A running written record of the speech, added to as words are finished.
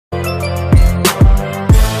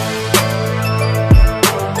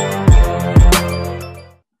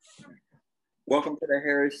Welcome to the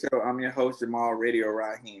Harris Show. I'm your host, Jamal Radio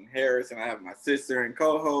Raheem Harris, and I have my sister and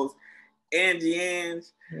co-host, Angie Ang.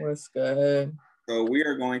 What's good? So we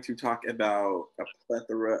are going to talk about a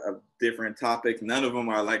plethora of different topics. None of them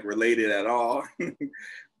are like related at all,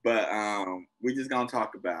 but we're just gonna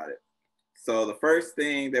talk about it. So the first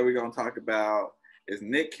thing that we're gonna talk about is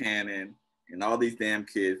Nick Cannon and all these damn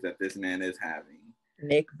kids that this man is having.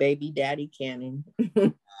 Nick, baby daddy Cannon.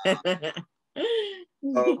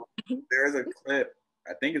 So there's a clip.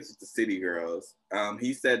 I think it's the City Girls.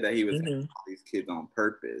 He said that he was having all these kids on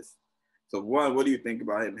purpose. So what do you think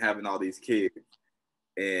about him having all these kids?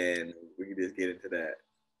 And we can just get into that.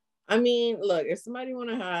 I mean, look, if somebody want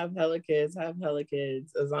to have hella kids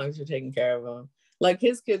as long as you're taking care of them. Like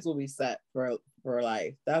his kids will be set for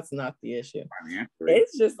life. That's not the issue.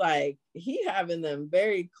 It's just like he having them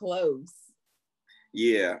very close.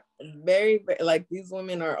 Yeah. Very, like these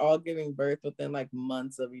women are all giving birth within like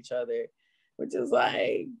months of each other, which is like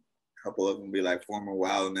a couple of them be like former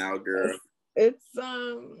Wild Now girl. It's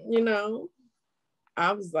I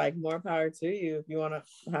was like, more power to you if you want to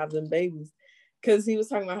have them babies. Because he was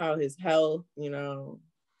talking about how his health, he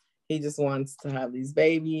just wants to have these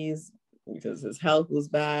babies because his health was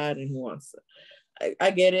bad and he wants to.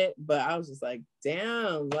 I get it, but I was just like,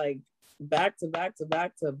 damn, like back to back to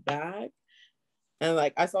back to back. And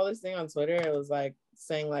like, I saw this thing on Twitter. It was like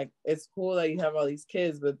saying like, it's cool that you have all these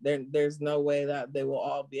kids, but there's no way that they will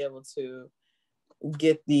all be able to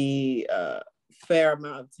get the fair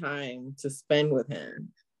amount of time to spend with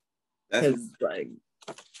him. Because like,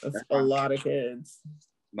 that's a lot of kids.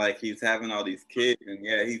 Like he's having all these kids, and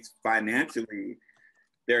yeah, he's financially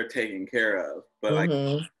they're taken care of, but like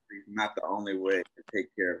he's not the only way to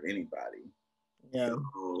take care of anybody. Yeah.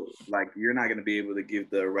 So, like you're not going to be able to give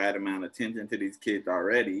the right amount of attention to these kids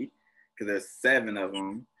already because there's 7 of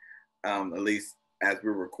them, at least as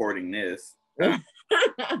we're recording this. 7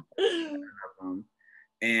 of them.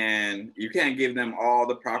 And you can't give them all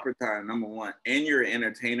the proper time, number one, and you're an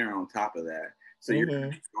entertainer on top of that. So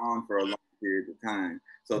you're gone for a long period of time.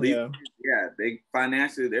 So these, they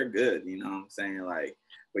financially they're good, you know what I'm saying? Like,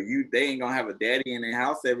 but they ain't gonna have a daddy in their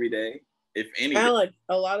house every day, if any. And like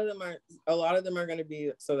a lot of them are gonna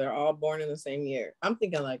be, so they're all born in the same year. I'm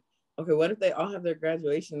thinking like, okay, what if they all have their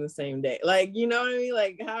graduation the same day? Like, you know what I mean?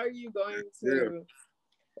 Like, how are you going to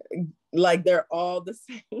like they're all the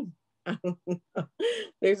same?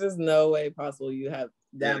 There's just no way possible you have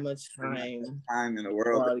that much time in the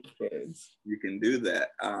world you can do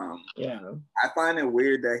that. I find it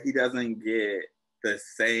weird that he doesn't get the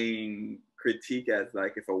same critique as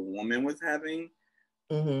like if a woman was having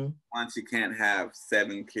once you can't have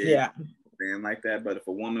 7 kids and like that, but if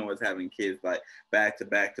a woman was having kids like back to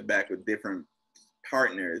back to back with different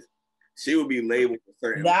partners, she would be labeled a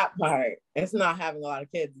certain that part. It's not having a lot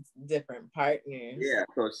of kids, it's different partners. Yeah,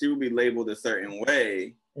 so she would be labeled a certain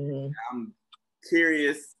way. I'm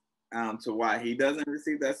curious to why he doesn't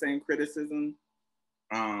receive that same criticism.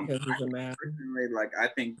 Because he's a man. Personally, like I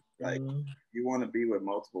think like you want to be with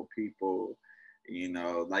multiple people,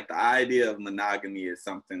 like the idea of monogamy is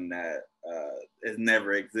something that has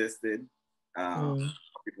never existed.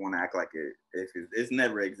 People want to act like it's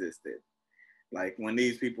never existed. Like when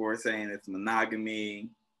these people were saying it's monogamy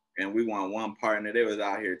and we want one partner, they was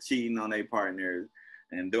out here cheating on their partners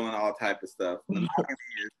and doing all type of stuff. Monogamy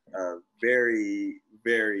is a very,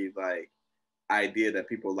 very like idea that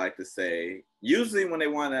people like to say. Usually when they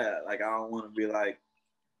want to, like, I don't want to be like,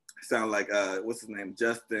 sound like, what's his name?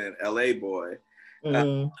 Justin, LA boy.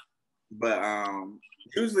 But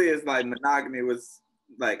usually it's like monogamy was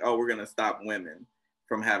like, oh, we're going to stop women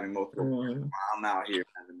from having multiple partners. I'm out here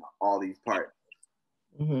having all these partners.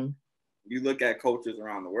 You look at cultures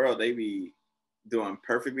around the world, they be doing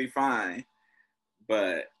perfectly fine,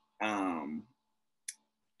 but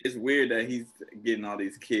it's weird that he's getting all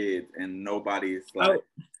these kids and nobody's like.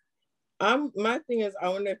 My thing is, I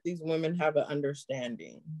wonder if these women have an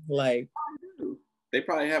understanding. Like they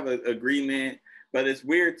probably have an agreement, but it's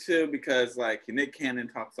weird too because like Nick Cannon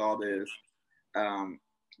talks all this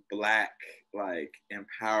black like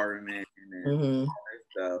empowerment and all this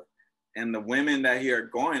stuff. And the women that he are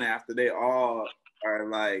going after, they all are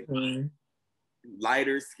like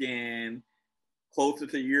lighter skin, closer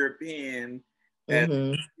to European.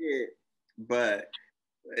 But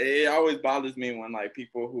it always bothers me when like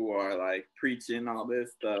people who are like preaching all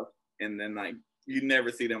this stuff, and then like you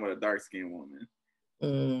never see them with a dark skinned woman.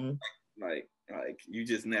 Like you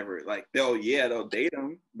just never like they'll date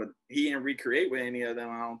them, but he didn't recreate with any of them.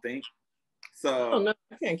 I don't think so. Oh no,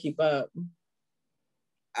 I can't keep up.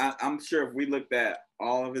 I'm sure if we looked at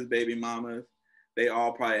all of his baby mamas, they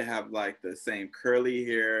all probably have like the same curly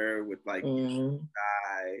hair with like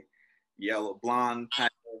yellow blonde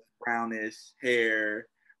type of brownish hair,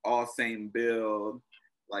 all same build.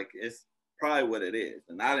 Like it's probably what it is.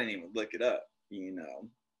 And I didn't even look it up,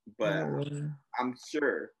 but I'm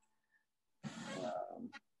sure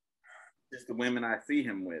just the women I see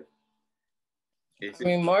him with. I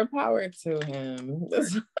mean, more power to him.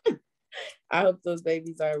 I hope those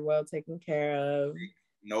babies are well taken care of.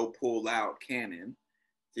 No pull out cannon.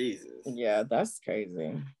 Jesus. Yeah, that's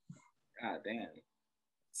crazy. God damn.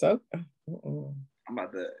 So I'm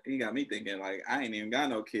about to, he got me thinking like I ain't even got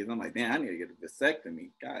no kids. I'm like, damn, I need to get a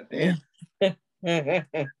vasectomy. God damn.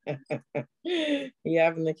 He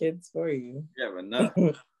having the kids for you. You have enough.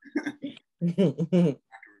 I can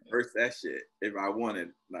reverse that shit if I wanted.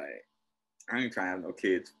 Like, I ain't trying to have no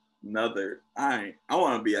kids. I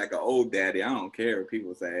want to be like an old daddy. I don't care what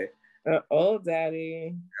people say. An old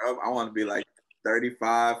daddy. I want to be like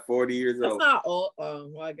 35, 40 years old. That's not old.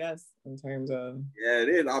 Well, I guess in terms of. Yeah, it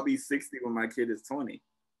is. I'll be 60 when my kid is 20.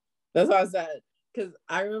 That's what I said. Because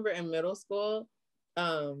I remember in middle school,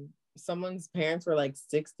 someone's parents were like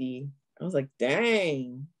 60. I was like,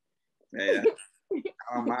 dang. Yeah.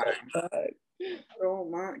 I don't mind. I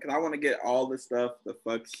don't mind. Because I want to get all the stuff, the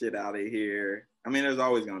fuck shit out of here. I mean, there's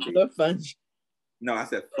always going to be. The fun shit. No, I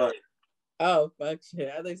said fuck. Oh, fuck shit.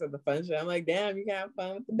 I think you said the fun shit. I'm like, damn, you can have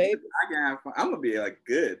fun with the baby. I can have fun. I'm going to be like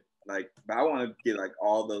good. Like, but I want to get like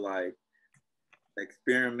all the like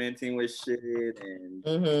experimenting with shit and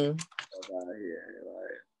stuff out here.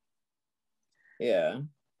 Like, yeah.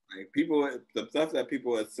 Like the stuff that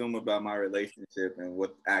people assume about my relationship and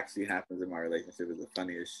what actually happens in my relationship is the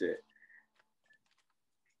funniest shit.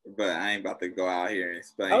 But I ain't about to go out here and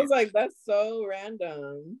explain. I was like, that's so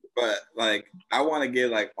random. But like, I want to get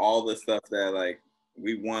like all the stuff that like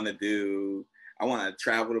we want to do. I want to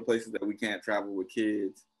travel to places that we can't travel with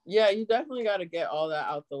kids. Yeah, you definitely got to get all that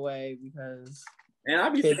out the way because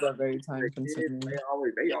kids are very time consuming. They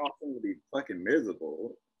all seem to be fucking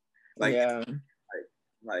miserable. Like, yeah.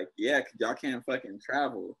 Yeah, cause y'all can't fucking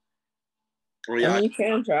travel. Or you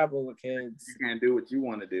can travel with kids. You can't do what you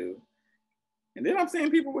want to do. And then I'm seeing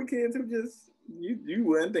people with kids who just you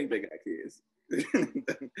wouldn't think they got kids.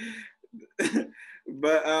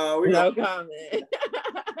 But no comment.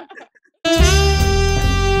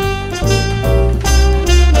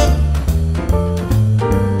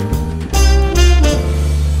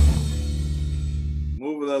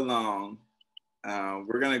 Moving along.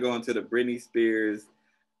 We're gonna go into the Britney Spears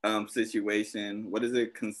situation. What is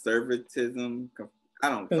it? Conservatism? I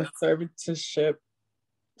don't know. Conservatorship.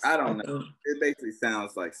 I don't know. It basically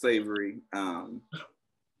sounds like slavery.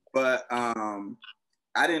 But I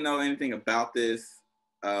didn't know anything about this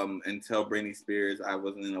until Britney Spears. I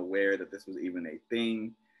wasn't aware that this was even a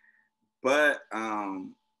thing. But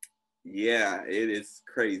yeah, it is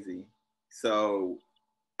crazy. So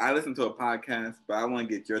I listened to a podcast, but I want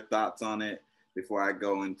to get your thoughts on it before I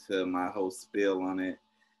go into my whole spiel on it.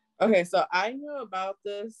 Okay, so I knew about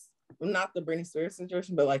this, not the Britney Spears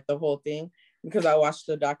situation, but like the whole thing, because I watched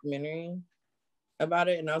the documentary about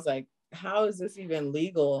it and I was like, how is this even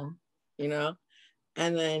legal? You know?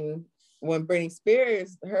 And then when Britney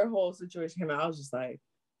Spears, her whole situation came out, I was just like,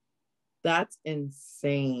 that's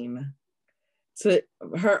insane. To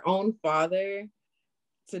her own father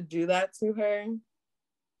to do that to her,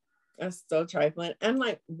 that's so trifling. And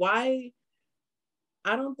like, why?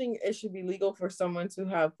 I don't think it should be legal for someone to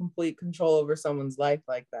have complete control over someone's life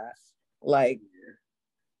like that. Like,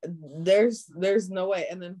 there's no way.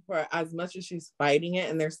 And then for as much as she's fighting it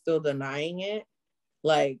and they're still denying it,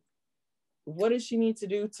 like, what does she need to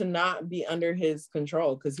do to not be under his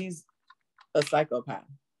control? Because he's a psychopath.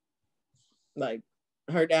 Like,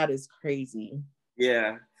 her dad is crazy.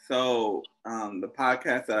 Yeah. So the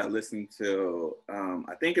podcast that I listened to,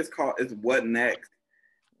 I think it's What Next.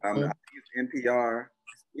 I think it's NPR.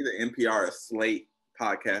 It's either NPR or Slate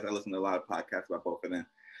podcast. I listen to a lot of podcasts about both of them.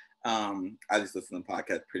 I just listen to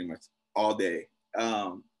podcasts pretty much all day.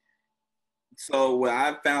 So what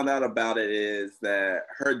I found out about it is that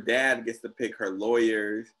her dad gets to pick her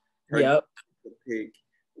lawyers. Her dad gets to pick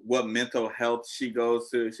what mental health she goes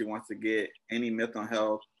to. If she wants to get any mental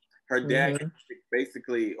health. Her dad gets to pick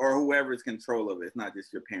basically, or whoever's control of it. It's not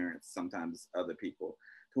just your parents. Sometimes other people.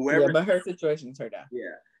 Whoever. Yeah, but her situation's her dad.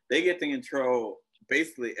 Yeah, they get to control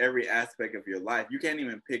basically every aspect of your life. You can't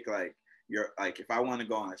even pick like if I want to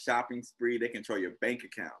go on a shopping spree, they control your bank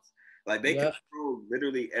accounts. Like they control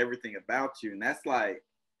literally everything about you. And that's like,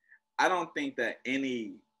 I don't think that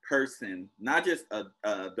any person, not just an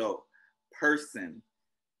adult person,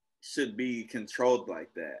 should be controlled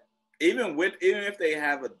like that. Even if they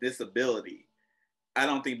have a disability, I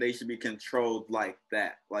don't think they should be controlled like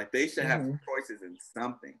that. Like they should have choices in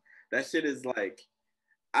something. That shit is like,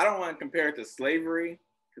 I don't want to compare it to slavery.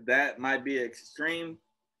 That might be extreme.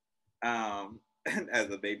 As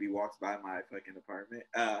a baby walks by my fucking apartment,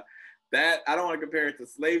 that I don't want to compare it to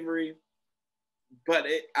slavery, but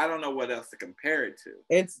I don't know what else to compare it to.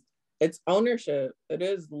 It's ownership. It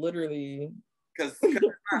is literally because it's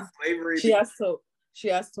not slavery. She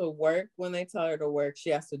has to work when they tell her to work. She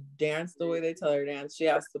has to dance the way they tell her to dance. She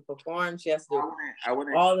has to perform. She has to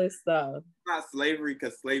do all this stuff. It's not slavery,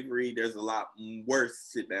 because slavery, there's a lot worse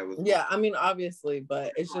shit that was. Yeah, I mean, obviously,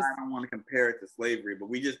 but it's just. I don't want to compare it to slavery, but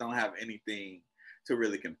we just don't have anything to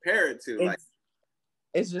really compare it to.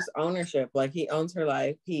 It's just ownership. Like, he owns her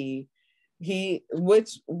life. Threw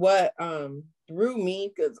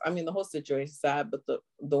me, because I mean the whole situation is sad, but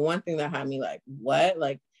the one thing that had me like, what?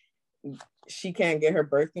 Like, she can't get her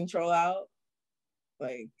birth control out.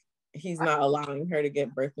 Like, he's not allowing her to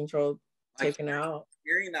get birth control taken out.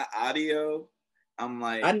 Hearing the audio, I'm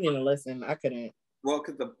like, I didn't even listen. I couldn't. Well,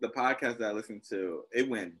 because the podcast that I listened to, it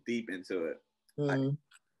went deep into it.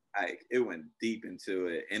 It went deep into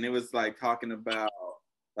it, and it was like talking about,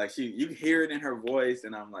 like, you hear it in her voice,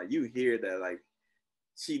 and I'm like, you hear that, like,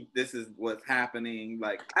 this is what's happening.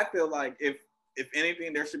 Like, I feel like if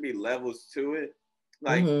anything, there should be levels to it.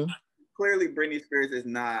 Like, clearly Britney Spears is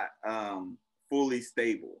not fully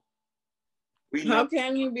stable. How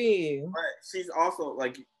can you be? But she's also,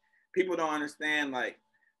 like, people don't understand, like,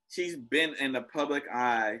 she's been in the public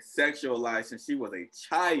eye, sexualized since she was a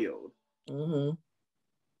child.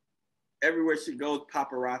 Everywhere she goes,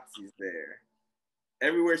 paparazzi's there.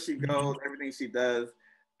 Everywhere she goes, everything she does,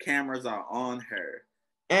 cameras are on her.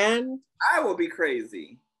 And I will be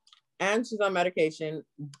crazy. And she's on medication,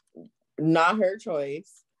 not her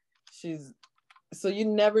choice. So you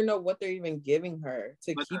never know what they're even giving her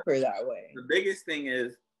to keep her that way. The biggest thing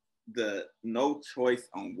is the no choice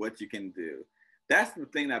on what you can do. That's the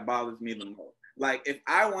thing that bothers me the most. Like, if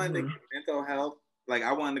I wanted to get mental health, like,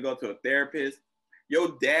 I wanted to go to a therapist,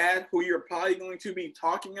 your dad, who you're probably going to be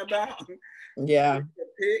talking about,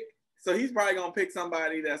 so he's probably going to pick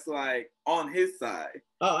somebody that's, like, on his side.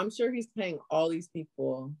 Oh, I'm sure he's paying all these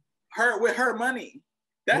people. With her money.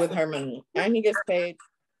 With her money. And he gets paid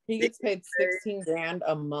 16 grand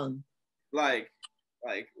a month. Like,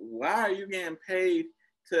 why are you getting paid,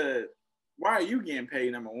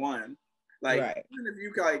 number one? Like,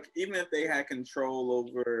 even if they had control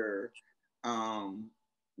over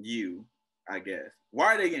you, I guess,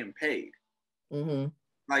 why are they getting paid?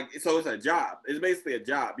 Like, so it's a job. It's basically a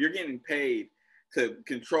job. You're getting paid to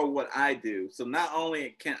control what I do. So not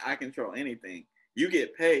only can I control anything, you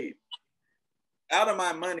get paid out of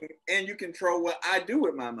my money, and you control what I do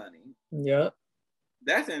with my money. Yep.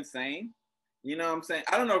 That's insane. You know what I'm saying?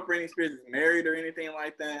 I don't know if Britney Spears is married or anything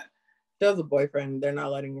like that. She has a boyfriend. They're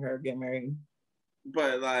not letting her get married.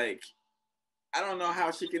 But, like, I don't know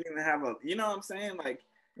how she can even have you know what I'm saying? Like,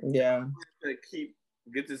 yeah, to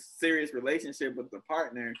get this serious relationship with the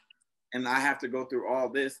partner, and I have to go through all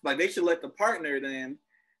this. Like, they should let the partner then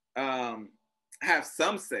have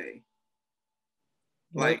some say.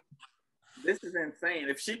 Like, this is insane.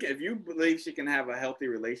 If you believe she can have a healthy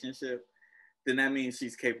relationship, then that means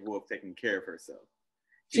she's capable of taking care of herself.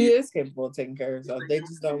 She is capable of taking care of herself. They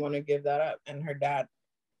just don't want to give that up. And her dad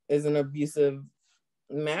is an abusive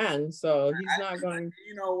man, so he's not going.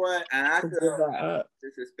 You know what? And I feel that up.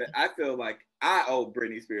 Disrespect. I feel like I owe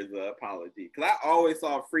Britney Spears an apology, because I always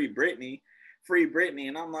saw free Britney,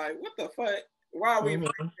 and I'm like, what the fuck? Why are we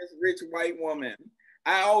freeing this rich white woman?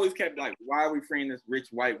 I always kept like, why are we freeing this rich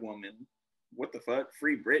white woman? What the fuck?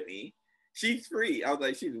 Free Britney. She's free. I was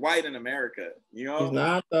like, she's white in America, you know? She's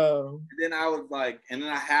not, though. And then I was like, and then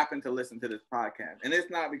I happened to listen to this podcast. And it's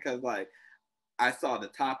not because, like, I saw the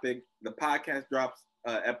topic. The podcast drops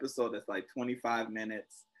an episode that's like 25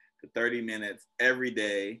 minutes to 30 minutes every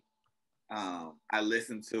day. I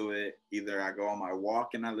listen to it. Either I go on my walk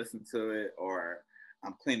and I listen to it, or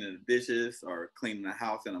I'm cleaning the dishes or cleaning the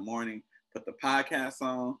house in the morning, put the podcast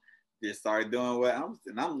on, just start doing what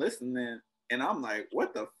I'm listening, and I'm like,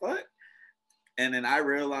 what the fuck? And then I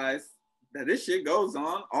realized that this shit goes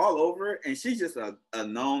on all over, and she's just a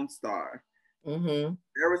known star. There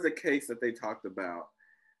was a case that they talked about.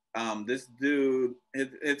 This dude,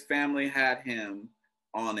 his family had him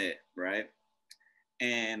on it, right?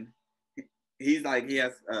 And he's like, he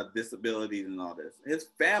has disabilities and all this. His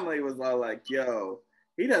family was all like, yo,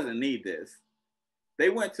 he doesn't need this. They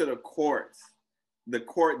went to the courts. The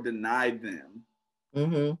court denied them.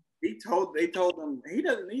 They told him he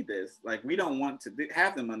doesn't need this. Like, we don't want to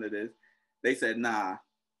have him under this. They said, nah.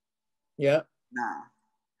 Yep. Nah.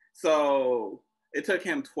 So It took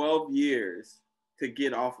him 12 years to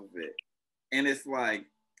get off of it. And it's like,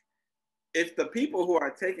 if the people who are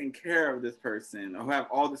taking care of this person or who have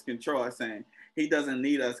all this control are saying he doesn't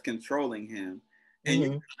need us controlling him, and you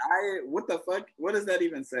deny it, what the fuck? What does that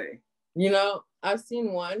even say? You know, I've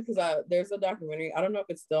seen one because there's a documentary. I don't know if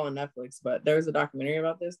it's still on Netflix, but there was a documentary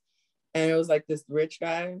about this, and it was like this rich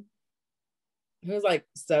guy. He was like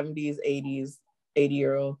 70s, 80s,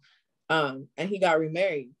 80-year-old, and he got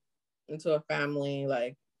remarried into a family.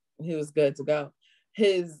 Like he was good to go.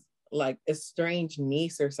 His like estranged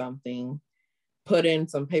niece or something put in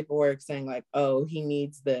some paperwork saying like, oh, he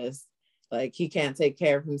needs this, like he can't take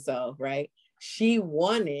care of himself, right? She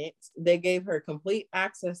won it. They gave her complete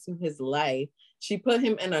access to his life. She put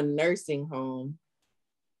him in a nursing home.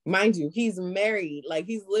 Mind you, he's married, like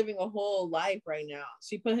he's living a whole life right now.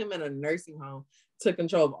 She put him in a nursing home, took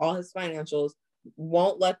control of all his financials,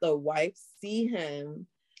 won't let the wife see him.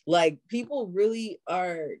 Like people really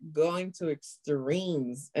are going to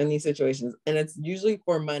extremes in these situations, and it's usually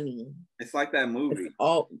for money. It's like that movie.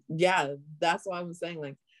 Yeah, that's why I'm saying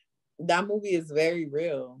like that movie is very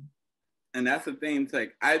real. And that's the thing. It's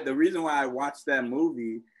like the reason why I watched that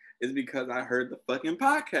movie is because I heard the fucking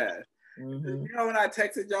podcast. You know, when I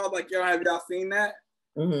texted y'all like, yo, have y'all seen that?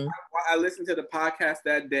 I listened to the podcast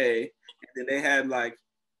that day, and then they had like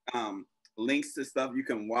links to stuff you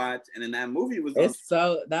can watch, and then that movie was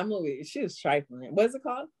that movie, she was trifling. What's it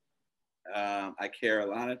called? I Care a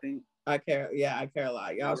Lot, I think. I Care a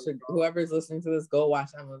Lot. Y'all should, whoever's listening to this, go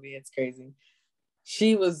watch that movie. It's crazy.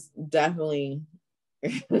 She was definitely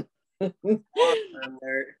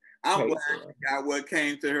I'm glad she got what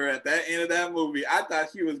came to her at that end of that movie. I thought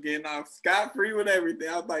she was getting off scot-free with everything.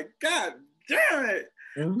 I was like, God damn it.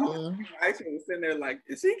 I was sitting there like,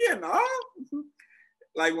 is she getting off?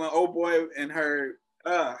 Like when old boy and her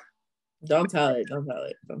Don't tell it.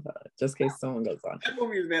 Just in case someone goes on. That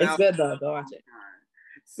movie's been out. It's good though. Go watch it.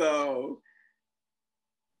 So,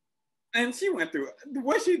 and she went through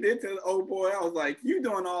what she did to the old boy. I was like, you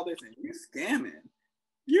doing all this and you scamming.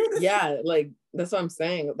 Like that's what I'm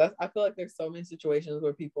saying. I feel like there's so many situations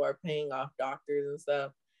where people are paying off doctors and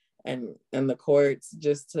stuff, and the courts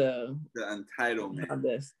just to the entitlement.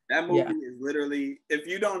 That movie is literally, if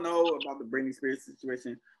you don't know about the Britney Spears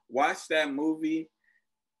situation, watch that movie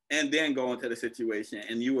and then go into the situation,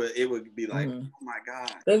 and it would be like, oh my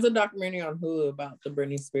God. There's a documentary on Hulu about the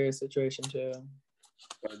Britney Spears situation too.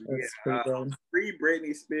 Free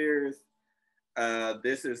Britney Spears.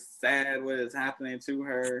 This is sad what is happening to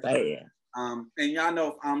her. And y'all know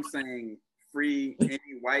if I'm saying free any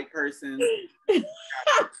white person, you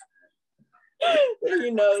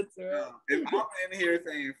know it's real. If I'm in here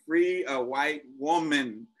saying free a white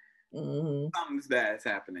woman, something's bad's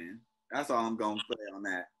happening. That's all I'm gonna say on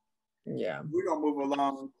that. Yeah, we're gonna move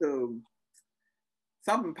along to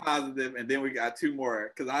something positive, and then we got two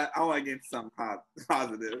more because I want to get something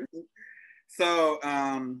positive. So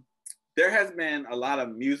there has been a lot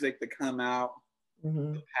of music to come out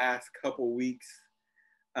the past couple weeks.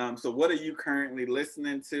 So what are you currently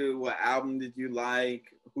listening to? What album did you like?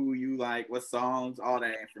 Who you like? What songs? All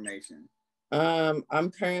that information.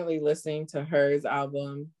 I'm currently listening to Her's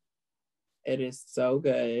album. It is so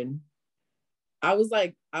good. I don't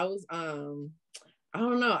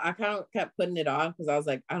know. I kind of kept putting it off because I was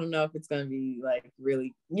like, I don't know if it's going to be like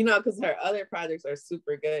really, because her other projects are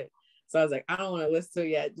super good. So I was like, I don't want to listen to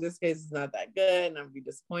it yet just in case it's not that good and I'm going to be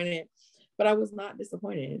disappointed. But I was not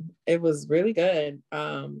disappointed. It was really good.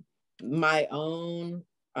 My Own,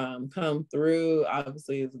 Come Through,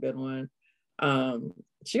 obviously is a good one.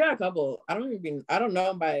 She got a couple. I don't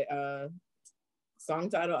know by song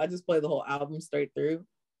title. I just play the whole album straight through.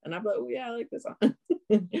 And I'm like, oh yeah, I like this song.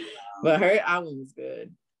 But her album was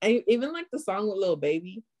good. And even like the song with Lil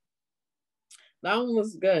Baby, that one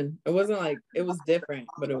was good. It wasn't like, it was different,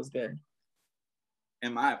 but it was good.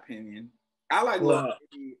 In my opinion. I like Lil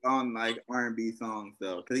Baby on like R&B songs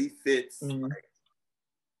though, because he fits like,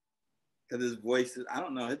 because his voice is, I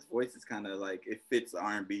don't know, his voice is kind of like, it fits the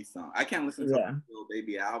R&B song. I can't listen to a Lil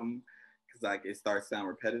Baby album because like it starts to sound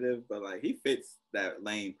repetitive, but like he fits that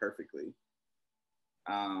lane perfectly.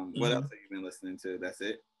 What else have you been listening to? That's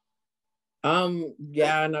it?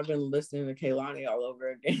 Yeah, and I've been listening to Kehlani all over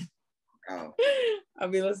again.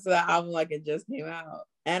 I've been listening to that album like it just came out.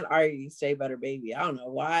 And Ari, Shea Butter Baby. I don't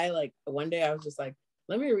know why. Like one day I was just like,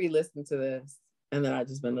 let me re-listen to this. And then I've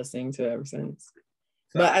just been listening to it ever since.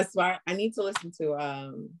 But I need to listen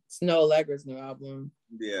to Snow Allegra's new album.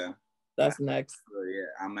 Yeah. That's next.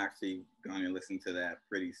 Yeah, I'm actually going to listen to that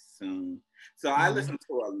pretty soon. So I listen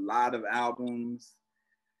to a lot of albums.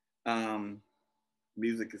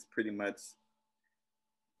 Music is pretty much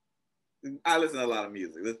I listen to a lot of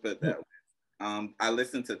music. Let's put it that way. I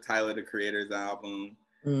listened to Tyler the Creator's album.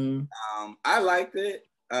 I liked it.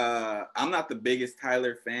 I'm not the biggest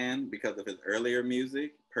Tyler fan because of his earlier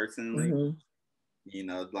music, personally. You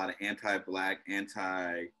know, a lot of anti-black,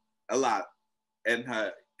 anti-insert.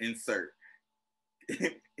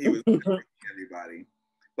 He was everybody.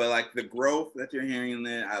 But like the growth that you're hearing in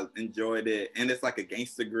it, I enjoyed it. And it's like a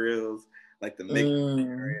Gangsta Grills, like the mix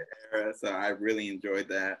era. So I really enjoyed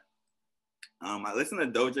that. I listened to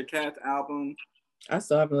Doja Cat's album. I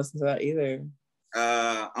still haven't listened to that either.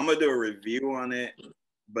 I'm gonna do a review on it,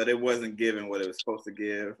 but it wasn't giving what it was supposed to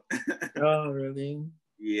give. Oh, really?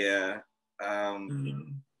 Yeah.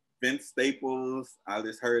 Vince Staples, I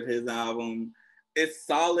just heard his album. It's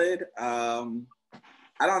solid.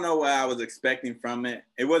 I don't know what I was expecting from it.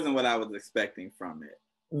 It wasn't what I was expecting from it.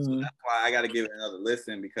 So that's why I got to give it another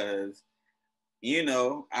listen because, you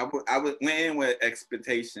know, I went in with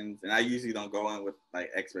expectations, and I usually don't go in with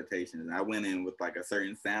like expectations. I went in with like a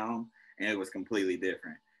certain sound, and it was completely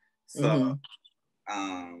different. So,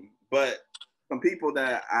 but some people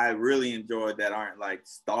that I really enjoyed that aren't like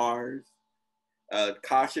stars,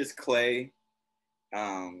 Cautious Clay,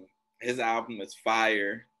 his album is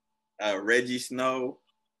fire. Reggie Snow,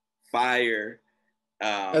 fire.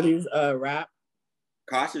 Are these rap?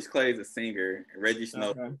 Cautious Clay is a singer. Reggie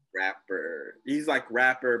Snow is a rapper. He's like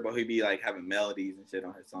rapper, but he'd be like having melodies and shit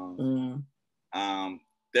on his songs.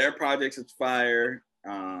 Their projects is fire.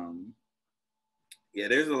 Yeah,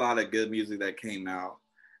 there's a lot of good music that came out.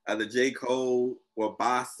 The J. Cole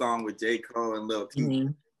Boss song with J. Cole and Lil T.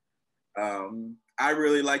 I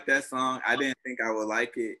really like that song. I didn't think I would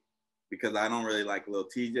like it because I don't really like Lil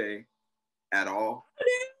TJ at all.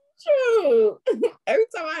 True. Every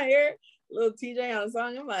time I hear Lil TJ on a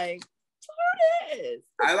song, I'm like, what is?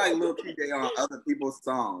 I like Lil TJ on other people's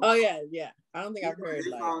songs. Oh yeah. I don't think I've heard his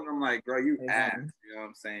like song. I'm like, bro, you ass. You know what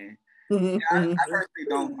I'm saying? Yeah, I personally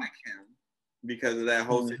don't like him because of that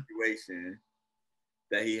whole situation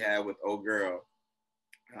that he had with old girl.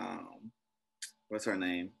 What's her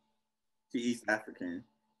name? She East African.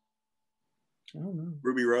 I don't know.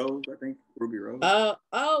 Ruby Rose, I think. Ruby Rose. Oh,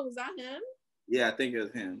 was that him? Yeah, I think it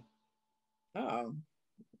was him. Oh.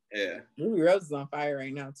 Yeah. Ruby Rose is on fire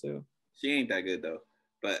right now too. She ain't that good though.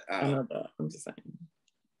 But I know that. I'm just saying.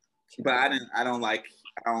 But I don't like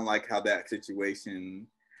how that situation.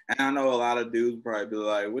 And I know a lot of dudes probably be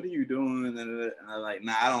like, "What are you doing?" And I'm like,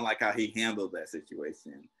 "Nah, I don't like how he handled that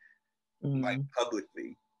situation, like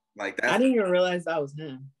publicly, like that." I didn't even realize that was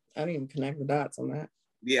him. I didn't even connect the dots on that.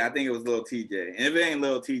 Yeah, I think it was Lil TJ. And if it ain't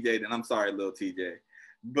Lil TJ, then I'm sorry, Lil TJ.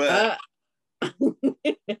 But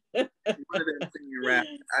rap,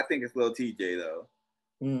 I think it's Lil TJ though.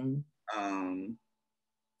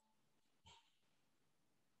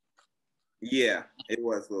 Yeah, it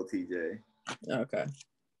was Lil TJ. Okay.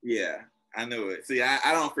 Yeah, I knew it. See,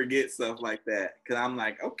 I don't forget stuff like that because I'm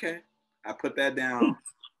like, okay, I put that down.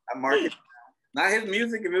 I mark it down. Not his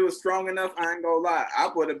music. If it was strong enough, I ain't gonna lie. I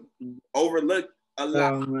would have overlooked a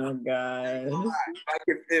lot. Oh my god! Like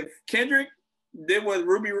if Kendrick did what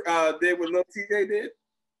Ruby did what Lil TJ did,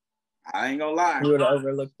 I ain't gonna lie. You would have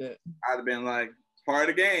overlooked it. I'd have been like, part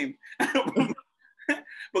of the game. But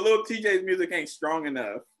Lil TJ's music ain't strong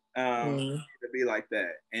enough to be like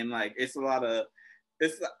that. And like it's a lot of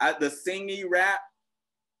the singy rap.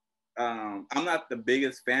 I'm not the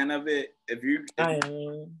biggest fan of it. If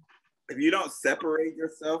you don't separate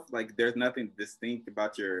yourself, like there's nothing distinct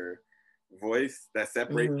about your voice that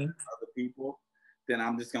separates you from other people, then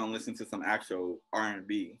I'm just gonna listen to some actual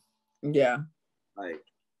R&B. Yeah. Like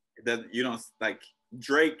you don't like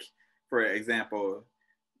Drake, for example,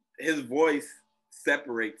 his voice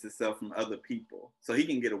separates itself from other people, so he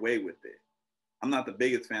can get away with it. I'm not the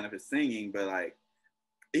biggest fan of his singing, but like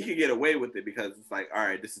he could get away with it because it's like, all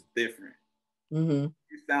right, this is different. You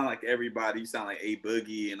sound like everybody. You sound like A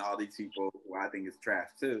Boogie and all these people who I think is trash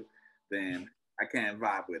too. Then I can't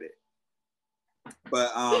vibe with it.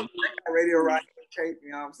 But Radio Rock tape,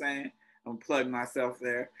 you know what I'm saying? I'm plugging myself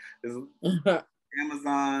there. There's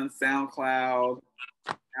Amazon, SoundCloud,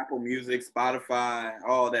 Apple Music, Spotify,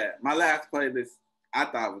 all that. My last playlist I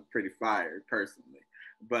thought was pretty fire personally,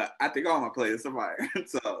 but I think all my playlists are fire.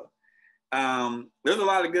 So there's a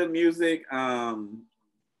lot of good music.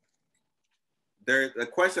 There's a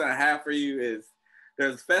question I have for you is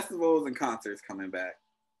there's festivals and concerts coming back.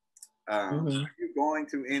 Are you going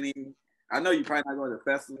to any? I know you're probably not going to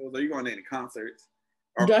festivals. Are you going to any concerts?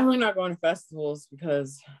 I'm definitely not going to festivals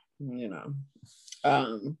because, you know,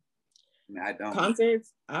 I don't.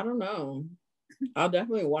 Concerts, I don't know. I'll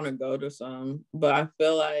definitely want to go to some, but I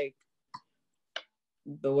feel like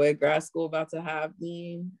the way grad school about to have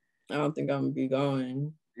me, I don't think I'm gonna be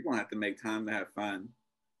going. You're gonna have to make time to have fun.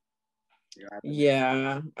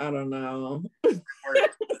 Yeah, I don't know. It's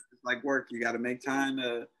like work. You got to make time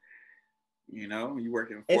to, you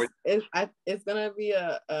working 40. It's gonna be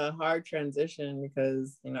a hard transition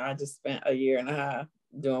because I just spent a year and a half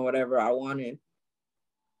doing whatever I wanted.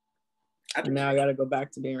 And now I got to go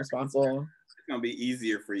back to being responsible. It's gonna be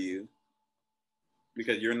easier for you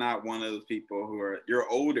because you're not one of those people you're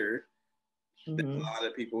older. There's a lot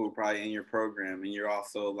of people who are probably in your program, and you're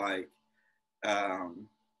also like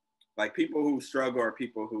people who struggle are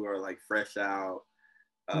people who are like fresh out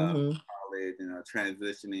college,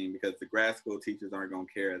 transitioning, because the grad school teachers aren't going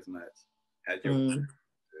to care as much as your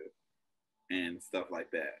and stuff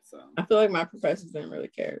like that. So I feel like my professors didn't really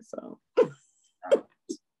care. So,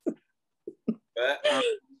 but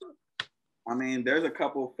I mean, there's a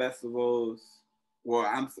couple festivals.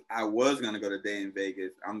 Well, I was gonna go to Day in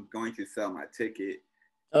Vegas. I'm going to sell my ticket.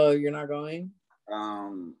 Oh, you're not going?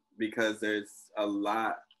 Because there's a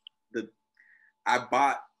lot. I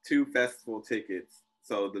bought 2 festival tickets.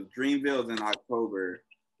 So the Dreamville is in October.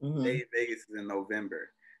 Day in Vegas is in November.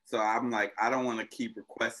 So I'm like, I don't want to keep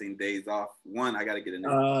requesting days off. One, I got to get a new.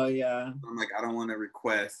 Oh yeah. I'm like, I don't want to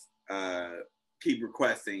keep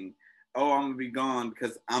requesting. Oh, I'm gonna be gone,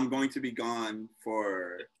 because I'm going to be gone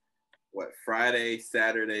for Friday,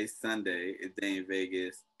 Saturday, Sunday is Day in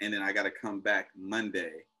Vegas, and then I got to come back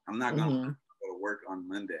Monday. I'm not gonna go to work on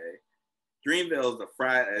Monday. Dreamville is a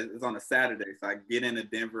Friday. It's on a Saturday, so I get into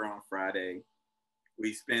Denver on Friday.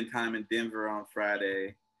 We spend time in Denver on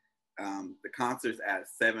Friday. The concert's at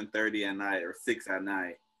 7:30 at night or 6 at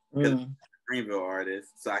night. Because Greenville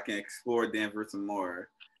artist, so I can explore Denver some more.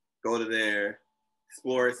 Go to there,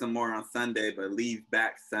 explore it some more on Sunday, but leave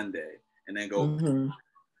back Sunday, and then go.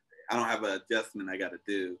 I don't have an adjustment I got to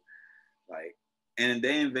do. And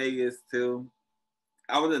Day in Vegas too.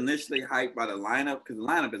 I was initially hyped by the lineup because the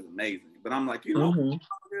lineup is amazing. But I'm like, I'm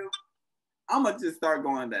gonna just start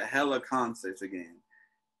going to hella concerts again.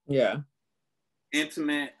 Yeah.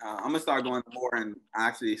 Intimate. I'm gonna start going more in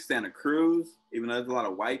actually Santa Cruz, even though there's a lot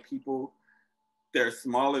of white people. There's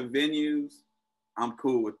smaller venues. I'm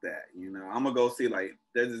cool with that. I'm gonna go see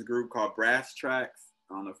there's this group called Brass Tracks.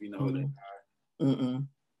 I don't know if you know who they are.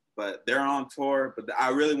 But they're on tour. But I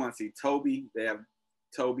really want to see Toby. They have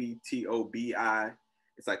Toby, Tobi.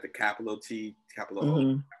 It's like the capital T, capital O,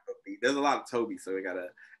 capital B. There's a lot of Toby, so we gotta.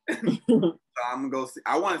 So I'm gonna go see.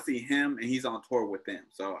 I want to see him, and he's on tour with them.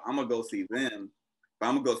 So I'm gonna go see them. But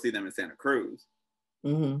I'm gonna go see them in Santa Cruz.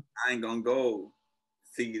 I ain't gonna go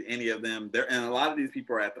see any of them there. And a lot of these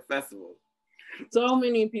people are at the festival. So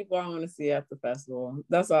many people I want to see at the festival.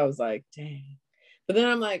 That's why I was like, dang. But then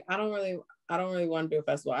I'm like, I don't really want to do a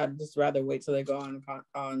festival. I'd just rather wait till they go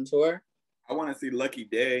on tour. I want to see Lucky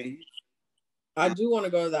Day. I do want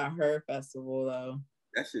to go to that Her festival though.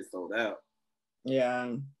 That shit sold out.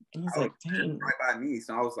 Yeah. I was like, dang. Right by me.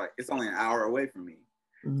 So I was like, it's only an hour away from me.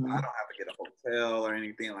 So I don't have to get a hotel or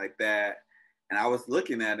anything like that. And I was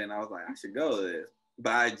looking at it and I was like, I should go to this.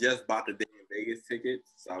 But I just bought the Day in Vegas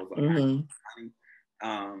tickets. So I was like,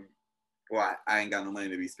 I ain't got no money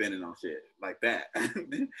to be spending on shit like that.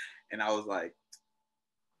 And I was like,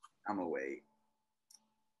 I'm gonna wait.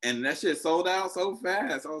 And that shit sold out so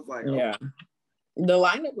fast. I was like, yeah. The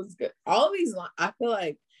lineup was good. I feel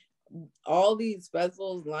like all these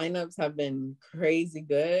festivals lineups have been crazy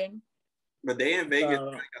good. But Day in Vegas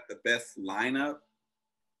got the best lineup.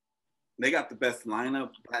 They got the best lineup.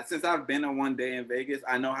 But since I've been on one Day in Vegas,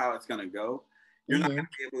 I know how it's gonna go. You're not gonna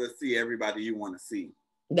be able to see everybody you want to see.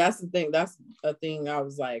 That's the thing. That's a thing I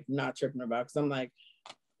was like not tripping about, because I'm like,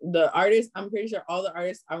 the artists, I'm pretty sure all the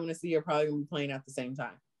artists I want to see are probably gonna be playing at the same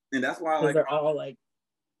time. And that's why they're all like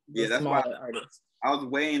that's smaller artists. I was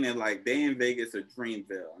weighing in Day in Vegas or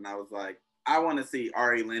Dreamville, and I was like, I want to see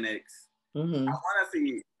Ari Lennox. I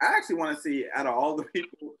actually want to see, out of all the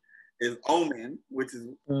people, is Omen, which is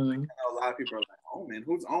a lot of people are like, Omen?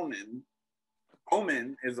 Who's Omen?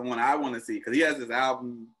 Omen is the one I want to see, because he has this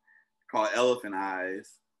album called Elephant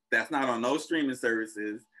Eyes that's not on no streaming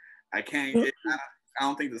services. I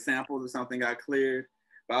don't think the samples or something got cleared,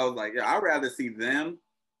 but I was like, yeah, I'd rather see them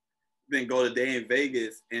than go to Day in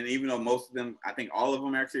Vegas. And even though most of them, I think all of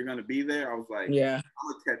them actually are going to be there, I was like, I'm gonna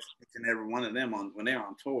catch each and every one of them when they're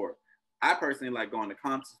on tour. I personally like going to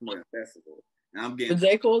concerts more than festivals. And I'm getting. But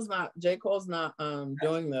J. Cole's not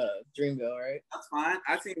doing the Dreamville, right? That's fine.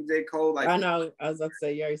 I seen J. Cole I know. I was about to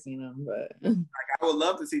say you already seen him, but I would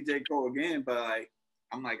love to see J. Cole again, but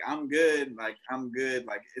I'm good.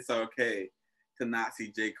 It's okay to not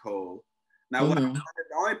see J. Cole. Now, the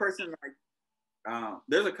only person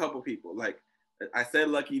there's a couple people I said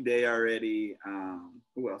Lucky Day already.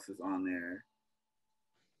 Who else is on there?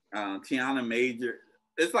 Tiana Major.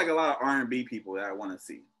 It's like a lot of R&B people that I want to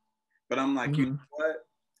see. But I'm like, you know what?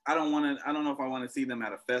 I don't know if I want to see them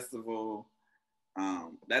at a festival.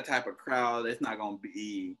 That type of crowd, it's not going to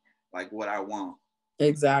be like what I want.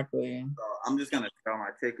 Exactly. So I'm just going to sell my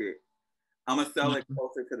ticket. I'm going to sell it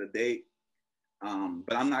closer to the date.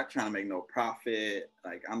 But I'm not trying to make no profit.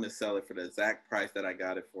 Like, I'm just sell it for the exact price that I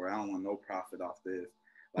got it for. I don't want no profit off this.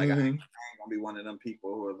 Like, I ain't gonna be one of them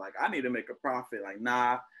people who are like, I need to make a profit. Like,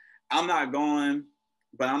 nah, I'm not going,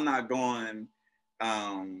 but I'm not going.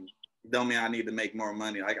 Don't mean I need to make more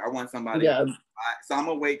money. Like, I want somebody. Yeah. So I'm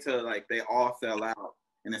gonna wait till like they all sell out,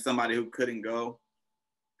 and then somebody who couldn't go,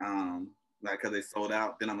 like because they sold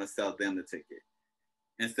out, then I'm gonna sell them the ticket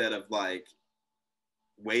instead of like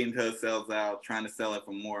waiting until it sells out, trying to sell it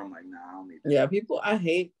for more. I'm like, nah, I don't need that. Yeah, people, I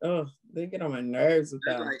hate, they get on my nerves with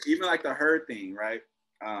that. Like, even like the Her thing, right?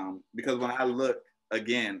 Because when I look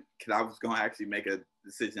again, because I was going to actually make a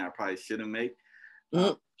decision I probably shouldn't make.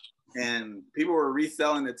 And people were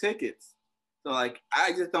reselling the tickets. So, like,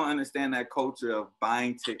 I just don't understand that culture of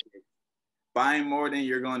buying tickets, buying more than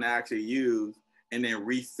you're going to actually use, and then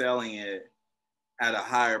reselling it at a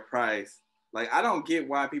higher price. Like, I don't get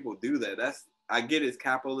why people do that. I get it's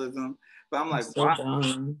capitalism, but I'm like, so why?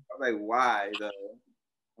 dumb. I'm like, why though?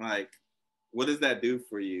 Like, what does that do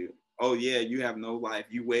for you? Oh yeah, you have no life.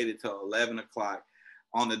 You waited till 11 o'clock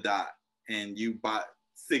on the dot, and you bought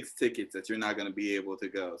 6 tickets that you're not going to be able to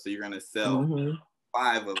go. So you're going to sell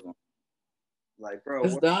 5 of them. Like, bro,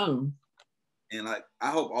 it's dumb. And like,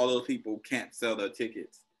 I hope all those people can't sell their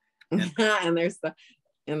tickets, and they're stuck.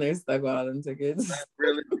 And they're stuck with all them tickets.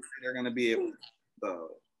 Really, they're going to be able to.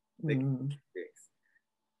 So they can fix.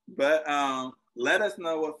 But let us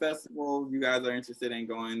know what festivals you guys are interested in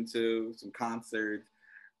going to, some concerts,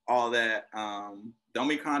 all that. Don't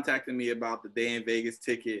be contacting me about the day in Vegas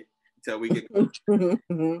ticket until we get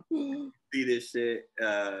see this shit.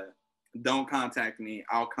 Don't contact me.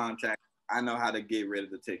 I know how to get rid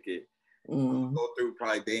of the ticket. Go through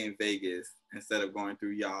probably day in Vegas instead of going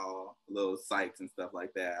through y'all little sites and stuff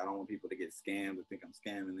like that. I don't want people to get scammed or think I'm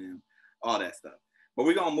scamming them, all that stuff. But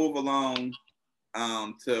we're going to move along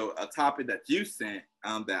to a topic that you sent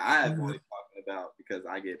that I avoid talking about because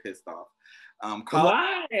I get pissed off.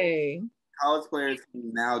 Why? College players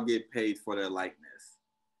can now get paid for their likeness.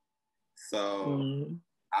 So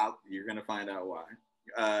you're going to find out why.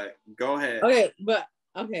 Go ahead.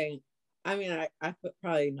 Okay. I mean, I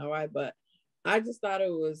probably know why, but I just thought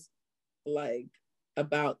it was like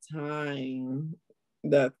about time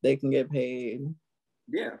that they can get paid.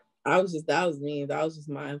 Yeah. That was me. That was just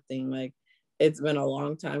my thing. Like, it's been a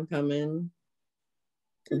long time coming.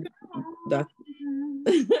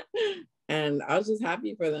 And I was just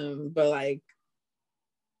happy for them, but like,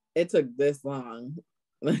 it took this long.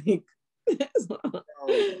 Like, this long.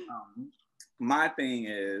 So, my thing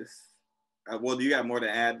is, well, do you got more to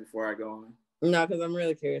add before I go on? No, because I'm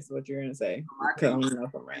really curious what you're gonna say. Because I don't know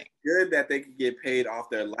if I'm right. Good that they could get paid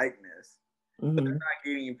off their likeness, but they're not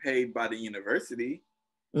getting paid by the university.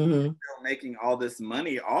 They're still making all this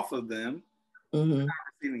money off of them. They're not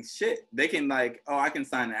receiving shit. They can like, I can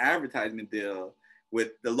sign an advertisement deal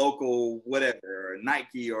with the local whatever, or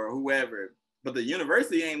Nike or whoever, but the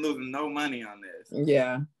university ain't losing no money on this.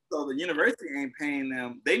 Yeah. So the university ain't paying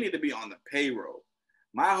them. They need to be on the payroll.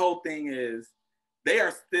 My whole thing is they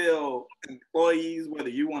are still employees, whether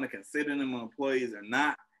you want to consider them employees or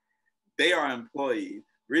not. They are employees.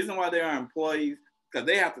 Reason why they are employees, because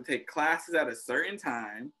they have to take classes at a certain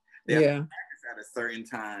time. They have to practice at a certain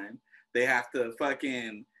time. They have to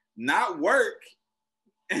fucking not work.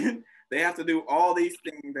 And they have to do all these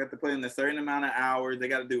things. They have to put in a certain amount of hours. They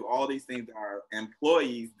got to do all these things that our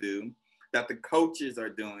employees do, that the coaches are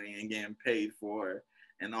doing and getting paid for,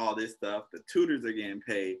 and all this stuff. The tutors are getting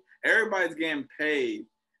paid. Everybody's getting paid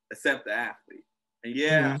except the athlete.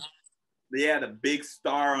 And the big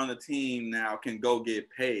star on the team now can go get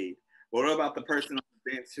paid. But what about the person on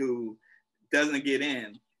the bench who doesn't get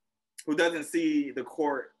in, who doesn't see the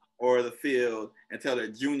court or the field until their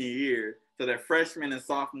junior year? So their freshman and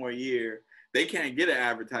sophomore year, they can't get an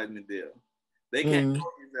advertisement deal. They can't use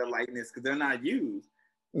their likeness because they're not used.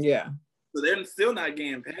 Yeah. So they're still not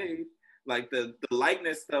getting paid. Like the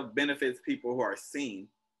likeness stuff benefits people who are seen.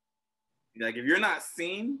 Like if you're not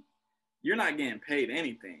seen, you're not getting paid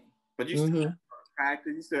anything. But you still have to go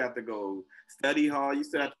practice. You still have to go study hall. You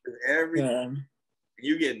still have to do everything. Yeah.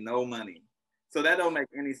 You get no money. So that don't make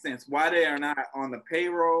any sense. Why they are not on the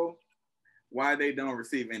payroll? Why they don't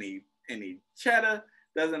receive any cheddar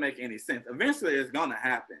doesn't make any sense. Eventually, it's gonna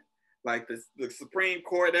happen. Like the Supreme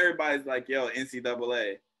Court, everybody's like, yo,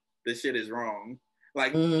 NCAA, this shit is wrong.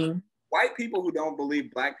 Like white people who don't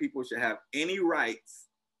believe black people should have any rights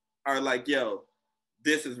are like, yo,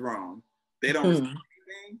 this is wrong. They don't respect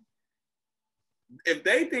anything. If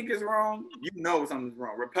they think it's wrong, you know something's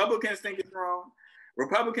wrong. Republicans think it's wrong.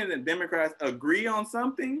 Republicans and Democrats agree on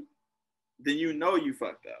something, then you know you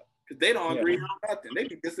fucked up. Because they don't agree on nothing. They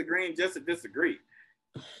be disagreeing just to disagree.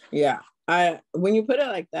 Yeah. When you put it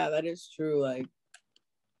like that, that is true. Like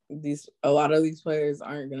a lot of these players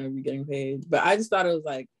aren't gonna be getting paid. But I just thought it was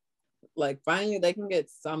like finally they can get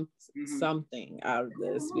something out of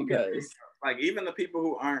this, because like even the people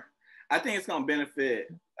who aren't, I think it's gonna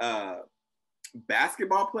benefit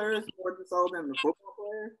basketball players more so than the football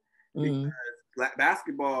players, because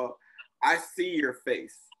basketball, I see your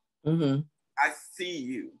face. I see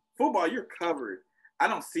you. Football, you're covered. I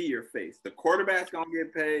don't see your face. The quarterback's gonna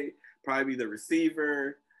get paid, probably the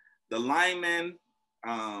receiver, the lineman,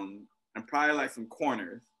 and probably like some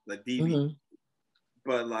corners, like DB.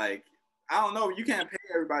 But like, I don't know, you can't pay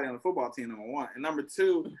everybody on the football team, number one. And number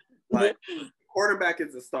two, like quarterback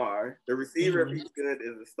is a star. The receiver, if he's good,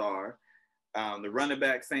 is a star. The running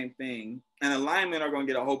back, same thing. And the linemen are gonna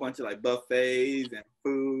get a whole bunch of like buffets and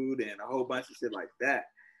food and a whole bunch of shit like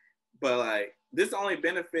that. But like, this only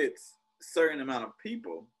benefits a certain amount of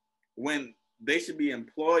people when they should be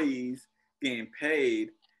employees getting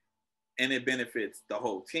paid, and it benefits the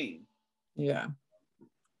whole team. Yeah.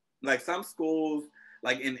 Like some schools,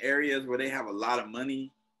 like in areas where they have a lot of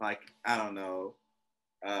money, like, I don't know,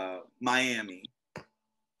 Miami,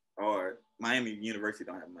 or Miami University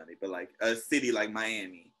don't have money, but like a city like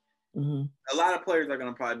Miami, a lot of players are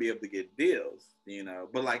going to probably be able to get deals, you know.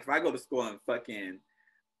 But like if I go to school in fucking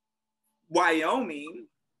Wyoming,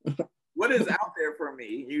 what is out there for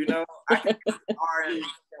me? You know, I can go to in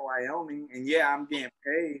Wyoming, and yeah, I'm getting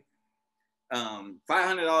paid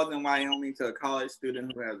 $500 in Wyoming to a college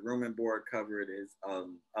student who has room and board covered is a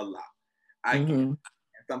lot. And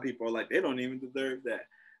some people are like, they don't even deserve that.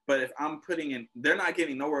 But if I'm putting in, they're not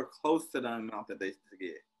getting nowhere close to the amount that they should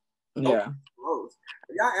get. Yeah. Close.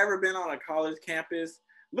 Have y'all ever been on a college campus?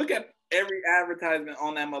 Look at every advertisement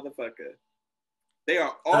on that motherfucker. They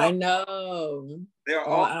are all. I know. They are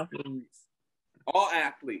all athletes. All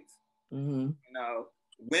athletes. You know,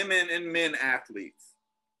 women and men athletes.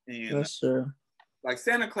 And that's true. Like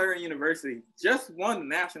Santa Clara University just won the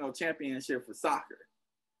national championship for soccer.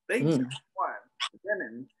 They just won.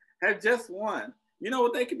 Women have just won. You know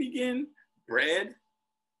what they could be getting? Bread,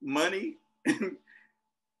 money. They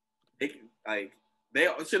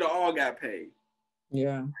should have all got paid.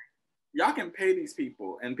 Yeah. Y'all can pay these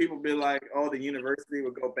people, and people be like, "Oh, the university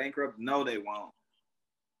will go bankrupt." No, they won't.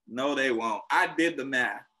 No, they won't. I did the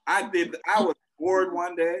math. I was bored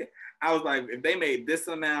one day. I was like, if they made this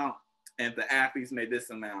amount and the athletes made this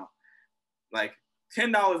amount, like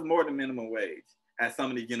 $10 more than minimum wage at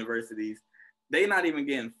some of these universities, they not even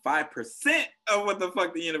getting 5% of what the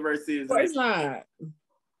fuck the university is. Of course not.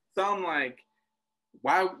 So I'm like,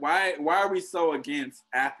 why are we so against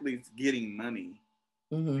athletes getting money?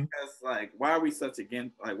 Because like, why are we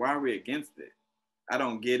against it? I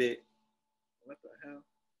don't get it. What the hell?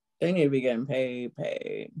 They need to be getting paid.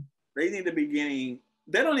 They need to be getting.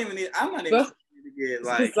 They don't even need. I'm not even to get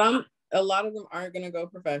like. A lot of them aren't gonna go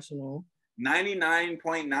professional.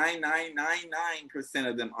 99.9999%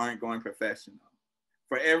 of them aren't going professional.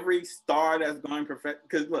 For every star that's going professional,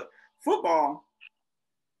 because look, football.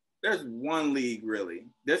 There's one league really.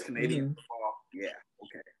 There's Canadian football. Yeah,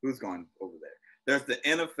 okay. Who's going over there? There's the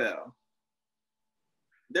NFL.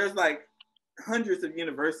 There's like hundreds of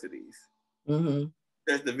universities.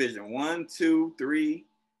 There's Division 1, 2, 3.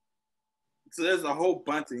 So there's a whole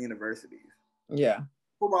bunch of universities. Yeah.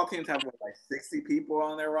 Football teams have like 60 people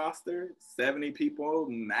on their roster, 70 people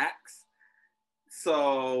max.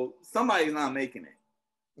 So somebody's not making it.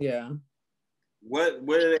 Yeah. What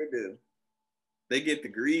do they do? They get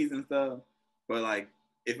degrees and stuff. But like,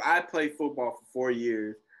 if I play football for 4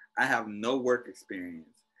 years, I have no work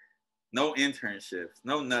experience, no internships,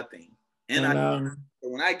 no nothing. And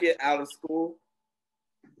when I get out of school,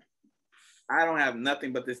 I don't have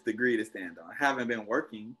nothing but this degree to stand on. I haven't been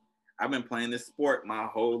working. I've been playing this sport my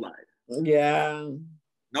whole life. Yeah.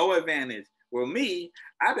 No advantage. Well, me,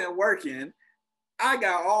 I've been working. I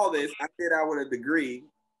got all this. I did out with a degree,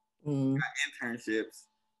 got internships,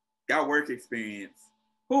 got work experience.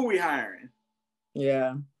 Who are we hiring?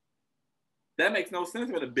 Yeah. That makes no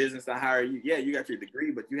sense for the business to hire you. Yeah, you got your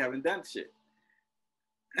degree, but you haven't done shit.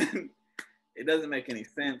 It doesn't make any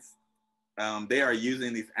sense. They are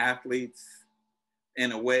using these athletes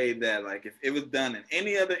in a way that, like, if it was done in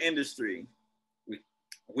any other industry,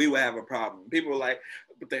 we would have a problem. People were like,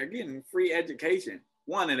 but they're getting free education.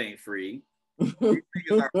 One, it ain't free. These niggas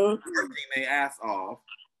are working their ass off.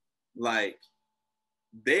 Like,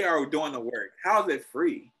 they are doing the work. How is it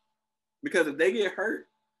free? Because if they get hurt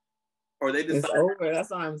or they decide, it's over.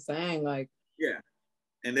 That's what I'm saying. Like, yeah,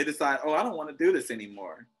 and they decide, oh, I don't want to do this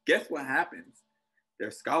anymore. Guess what happens?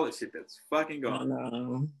 Their scholarship is fucking gone.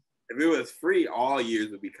 No. If it was free, all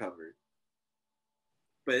years would be covered.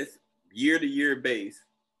 But it's year to year base.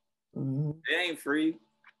 Mm-hmm. It ain't free.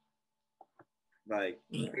 Like,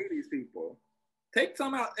 pay these people. Take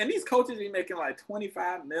some out. And these coaches be making like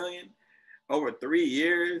 $25 million over 3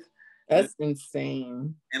 years. That's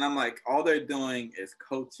insane. And I'm like, all they're doing is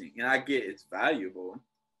coaching. And I get it's valuable.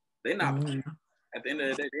 They're not at the end of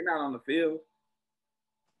the day, they're not on the field.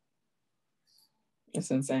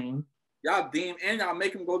 It's insane. Y'all deem and y'all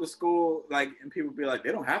make them go to school, like, and people be like,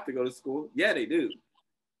 they don't have to go to school. Yeah, they do.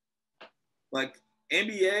 Like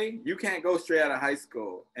NBA, you can't go straight out of high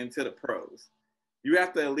school into the pros. You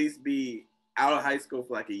have to at least be out of high school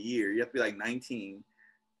for like a year. You have to be like 19.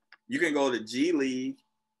 You can go to G League,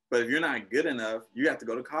 but if you're not good enough, you have to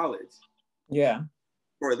go to college. Yeah.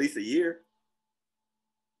 For at least a year.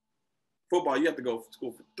 Football, you have to go to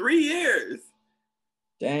school for 3 years.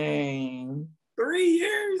 Dang. 3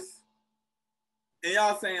 years? And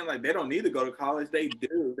y'all saying like they don't need to go to college. They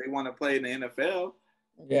do. They want to play in the NFL.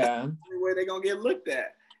 Yeah. That's the way they're going to get looked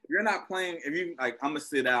at. If you're not playing, if you like, I'm going to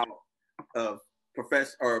sit out of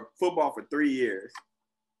professional or football for 3 years.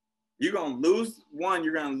 You're going to lose one.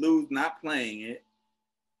 You're going to lose not playing it.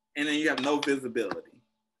 And then you have no visibility.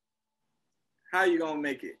 How are you going to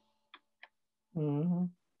make it? Mm-hmm.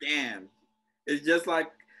 Damn. It's just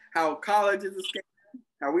like how college is a scam,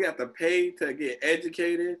 how we have to pay to get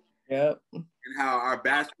educated. Yep. And how our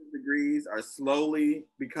bachelor's degrees are slowly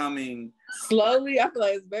becoming... Slowly? I feel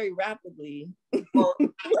like it's very rapidly. Well,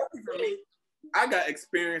 for me, I got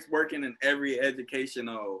experience working in every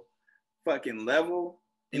educational fucking level.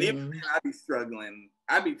 And even then, I be struggling.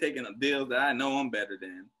 I be taking a deal that I know I'm better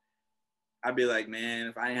than. I'd be like, man,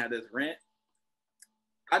 if I ain't have this rent,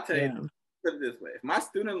 I tell you, put it this way. If my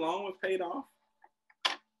student loan was paid off,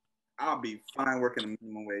 I'll be fine working a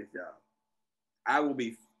minimum wage job. I will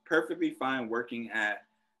be perfectly fine working at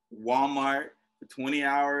Walmart for 20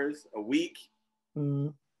 hours a week. Mm-hmm.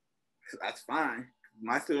 That's fine.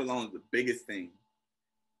 My student loan is the biggest thing,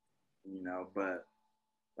 you know, but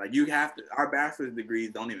like you have to, our bachelor's degrees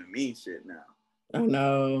don't even mean shit now. I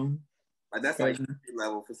know. Like that's like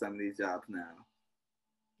level for some of these jobs now.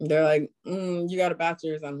 They're like, you got a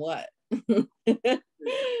bachelor's on what?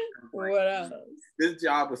 What else? This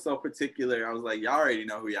job was so particular. I was like, y'all already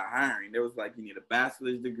know who y'all hiring. There was like, you need a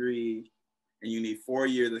bachelor's degree and you need 4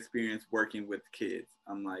 years experience working with kids.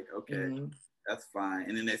 I'm like, okay, that's fine.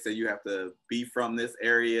 And then they said you have to be from this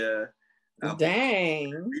area.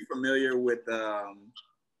 Dang. Be familiar with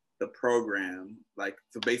the program. Like,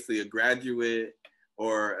 so basically a graduate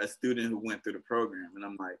or a student who went through the program. And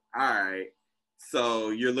I'm like, all right. So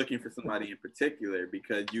you're looking for somebody in particular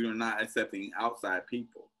because you're not accepting outside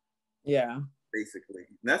people. Yeah. Basically.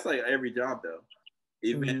 That's like every job though.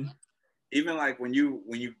 Even like when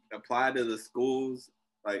you apply to the schools,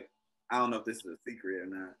 like I don't know if this is a secret or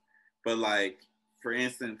not, but like for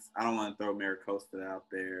instance, I don't want to throw Maricosta out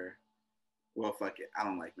there. Well, fuck it. I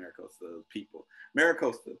don't like Maricosta people.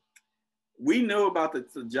 Maricosta. We know about the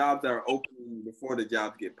jobs that are open before the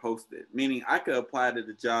jobs get posted. Meaning I could apply to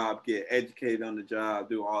the job, get educated on the job,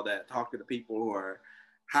 do all that, talk to the people who are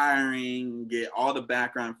hiring, get all the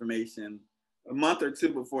background information a month or two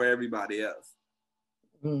before everybody else.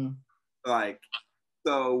 Like,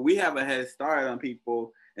 so we have a head start on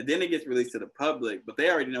people, and then it gets released to the public, but they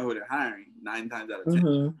already know who they're hiring 9 times out of 10. They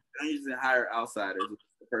don't usually hire outsiders.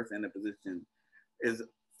 The person in the position is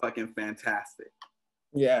fucking fantastic.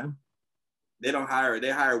 Yeah. They don't hire,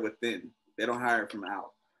 they hire within. They don't hire from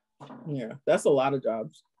out. Yeah, that's a lot of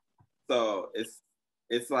jobs. So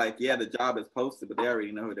it's like, yeah, the job is posted, but they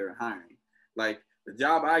already know who they're hiring. Like the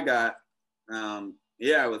job I got,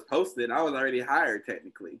 yeah, it was posted. I was already hired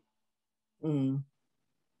technically.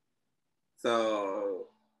 So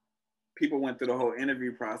people went through the whole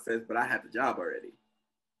interview process, but I had the job already.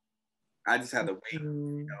 I just had to wait,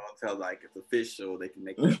 you know, until like it's official, they can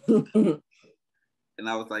make that. And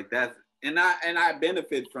I was like, that's, and I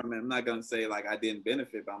benefit from it. I'm not gonna say like I didn't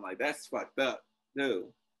benefit, but I'm like, that's fucked up, dude.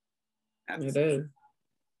 It is.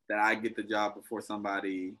 That I get the job before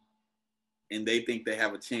somebody, and they think they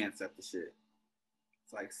have a chance at the shit.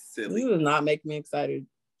 It's like silly. This does not make me excited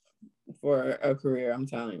for a career. I'm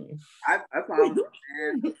telling you. That's why I'm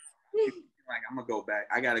saying, like I'm gonna go back.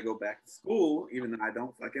 I gotta go back to school, even though I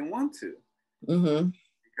don't fucking want to.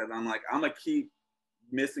 because I'm like, I'm gonna keep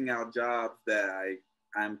missing out jobs that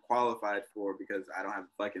I'm qualified for because I don't have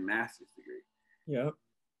a fucking master's degree. Yep.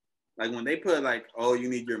 Like when they put like, oh, you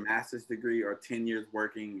need your master's degree or 10 years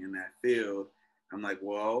working in that field, I'm like,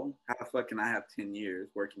 well, how the fuck can I have 10 years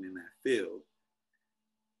working in that field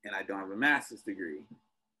and I don't have a master's degree?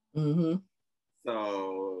 Mm-hmm.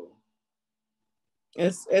 So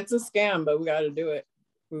it's a scam, but we got to do it.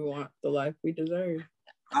 We want the life we deserve.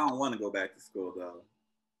 I don't want to go back to school though.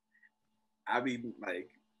 I be like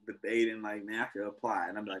debating, like, man, I should apply,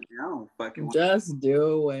 and I'm like, man, I don't fucking want just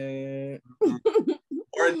do it.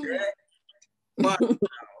 Or that. Fuck no.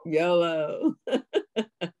 YOLO. Fuck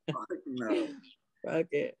no. Fuck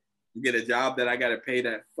it. Get a job that I gotta pay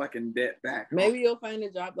that fucking debt back. Maybe you'll find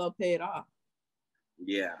a job that'll pay it off.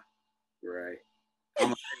 Yeah, right.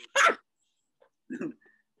 I'm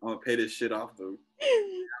gonna pay this shit off though.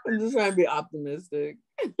 I'm just trying to be optimistic.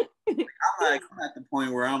 I'm at the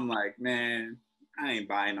point where I'm like, man, I ain't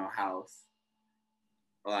buying no house.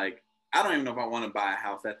 Like, I don't even know if I want to buy a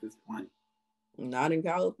house at this point. Not in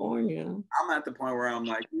California. I'm at the point where I'm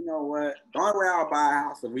like, you know what? The only way I'll buy a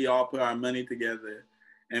house if we all put our money together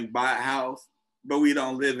and buy a house, but we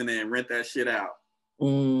don't live in it and rent that shit out.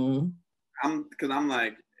 Because I'm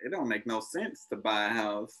like, it don't make no sense to buy a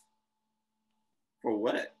house. For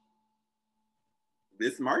what?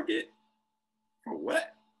 This market? For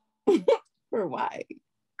what? For why?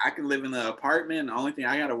 I can live in an apartment. The only thing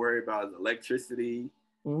I got to worry about is electricity,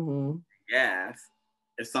 gas.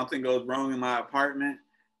 If something goes wrong in my apartment,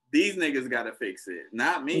 these niggas got to fix it,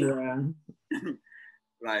 not me. Yeah.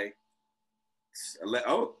 Like,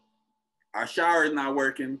 oh, our shower is not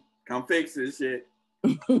working. Come fix this shit.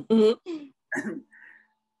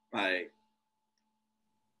 Like,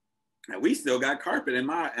 and we still got carpet in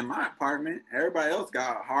my apartment. Everybody else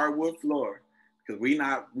got hardwood floor because we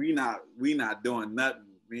not doing nothing.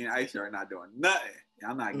 Me and Aisha are not doing nothing.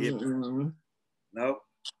 I'm not getting nope.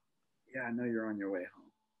 Yeah, I know you're on your way home.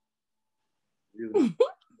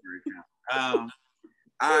 All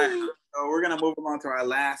right, so we're gonna move along to our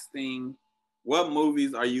last thing. What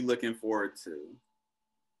movies are you looking forward to?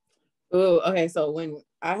 Oh, okay. So when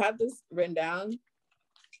I had this written down,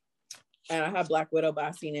 and I had Black Widow, but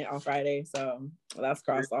I seen it on Friday, so that's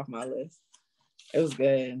crossed off my list. It was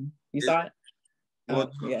good. You saw it?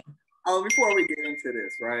 Well, yeah. Oh, before we get into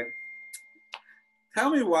this, right? Tell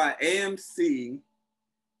me why AMC.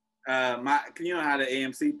 You know how the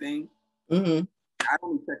AMC thing? Mm-hmm. I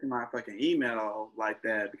don't be checking my fucking email like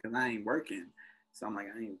that because I ain't working. So I'm like,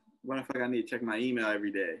 what the fuck I need to check my email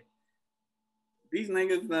every day? These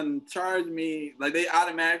niggas done charge me, like they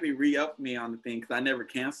automatically re-upped me on the thing because I never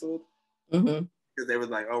canceled. Because they was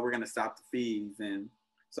like, oh, we're going to stop the fees. And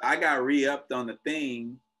so I got re-upped on the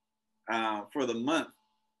thing for the month.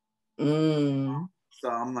 So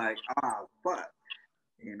I'm like, oh, fuck.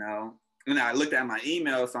 You know? And I looked at my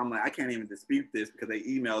email, so I'm like, I can't even dispute this because they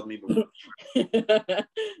emailed me before. They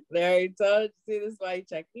already told you. See, this is why you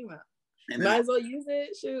check email. Might as well use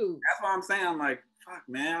it. Shoot. That's why I'm saying. I'm like, fuck,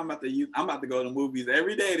 man. I'm about to go to movies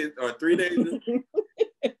every day or 3 days.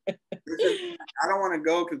 I don't want to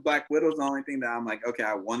go because Black Widow's the only thing that I'm like, okay,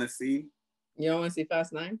 I want to see. You don't want to see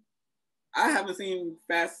Fast 9? I haven't seen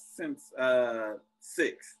Fast since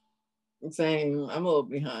 6. Same. I'm a little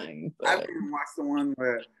behind. But... I haven't even watched the one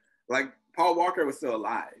where, like, Paul Walker was still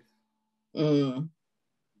alive. The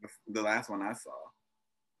last one I saw.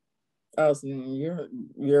 Oh, so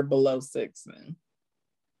you're below 6 then.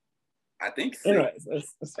 I think 6. Anyways,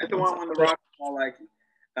 that's the one when the Rock all like,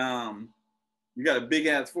 you got a big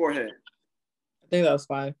ass forehead. I think that was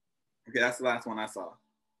 5. Okay, that's the last one I saw.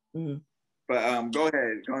 But go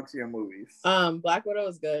ahead, go into your movies. Black Widow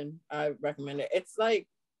is good. I recommend it. It's like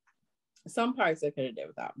some parts I could have did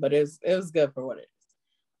without, but it was good for what it is.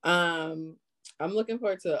 I'm looking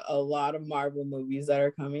forward to a lot of Marvel movies that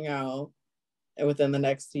are coming out within the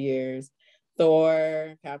next 2 years.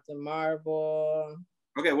 Thor, Captain Marvel.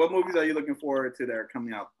 Okay, what movies are you looking forward to that are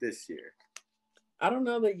coming out this year? I don't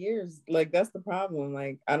know the years. Like, that's the problem.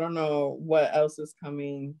 Like, I don't know what else is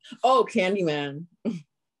coming. Oh, Candyman.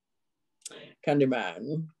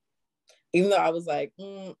 Candyman. Even though I was like,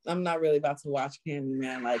 I'm not really about to watch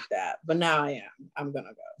Candyman like that. But now I am. I'm going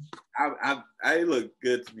to go. I look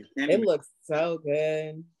good to me. Candyman. It looks so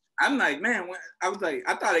good. I'm like, man, I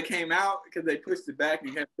thought it came out because they pushed it back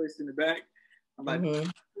and kept pushing it back. I'm like,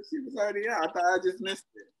 she was already out. I thought I just missed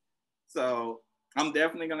it. So I'm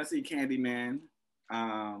definitely going to see Candyman.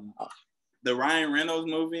 The Ryan Reynolds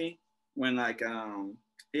movie, when like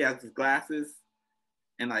he has his glasses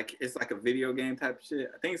and like it's like a video game type of shit.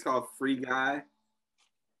 I think it's called Free Guy.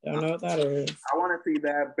 Don't know what that is. I want to see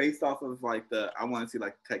that based off of like I want to see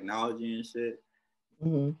like technology and shit.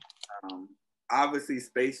 Obviously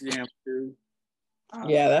Space Jam 2.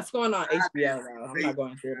 Yeah, that's going on HBO though. I'm not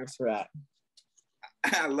going to theaters for that.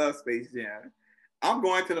 I love Space Jam. I'm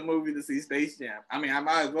going to the movie to see Space Jam. I mean, I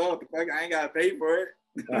might as well. The fuck, I ain't gotta pay for it.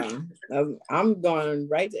 I'm going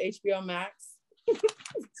right to HBO Max. HBO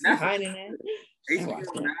Max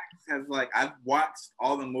has like I've watched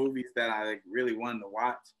all the movies that I like really wanted to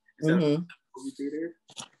watch instead of movie theaters.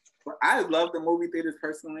 But I love the movie theaters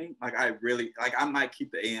personally. Like I really like. I might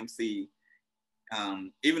keep the AMC,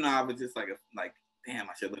 even though I was just like damn,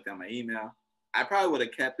 I should look at my email. I probably would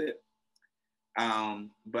have kept it.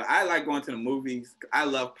 But I like going to the movies. I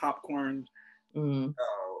love popcorn. So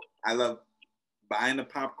I love buying the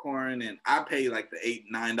popcorn, and I pay like the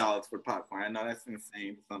 $8-9 for popcorn. I know that's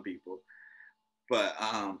insane to some people, but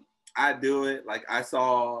I do it. Like I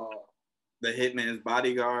saw the Hitman's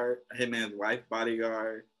Wife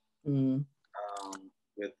Bodyguard,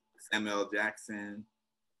 with Samuel Jackson.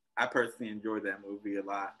 I personally enjoyed that movie a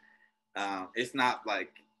lot. It's not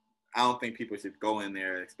like I don't think people should go in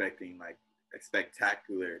there expecting like a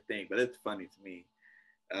spectacular thing, but it's funny to me.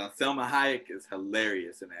 Selma Hayek is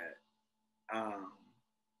hilarious in that.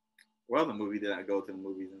 What other movie did I go to the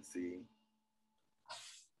movies and see?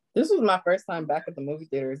 This was my first time back at the movie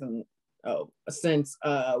theaters and since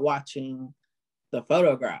watching The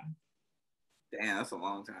Photograph. Damn, that's a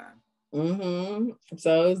long time.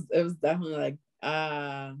 So it was definitely like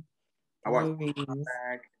I watched movies.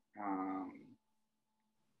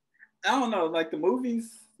 I don't know, like the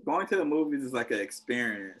movies. Going to the movies is like an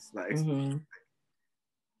experience.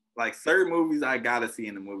 Like certain movies I gotta see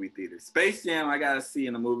in the movie theaters. Space Jam I gotta see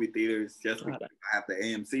in the movie theaters just because I have the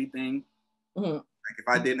AMC thing. Like if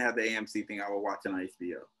I didn't have the AMC thing, I would watch it on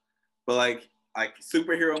HBO. But like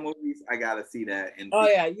superhero movies, I gotta see that.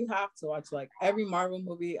 Yeah, you have to watch like every Marvel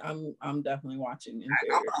movie. I'm definitely watching in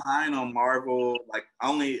theaters. I'm behind on Marvel. Like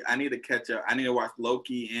I need to catch up. I need to watch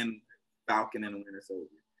Loki and Falcon and the Winter Soldier.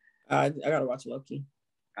 I gotta watch Loki.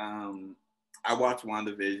 I watched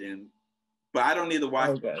WandaVision. But I don't need to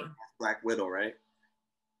watch Black Widow, right?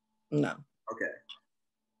 No. Okay.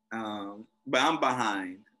 But I'm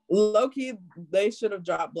behind. Low-key, they should have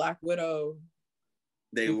dropped Black Widow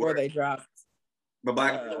before they dropped. But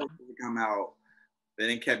Black Widow didn't come out. Then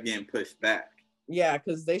it kept getting pushed back. Yeah,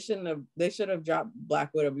 because they should have dropped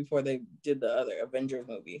Black Widow before they did the other Avengers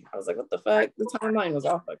movie. I was like, what the fuck? The timeline was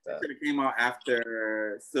off like that. It should have came out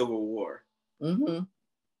after Civil War.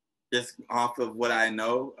 Just off of what I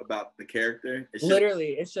know about the character.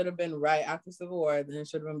 It should have been right after Civil War, then it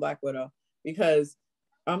should have been Black Widow. Because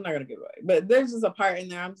I'm not gonna give it away, but there's just a part in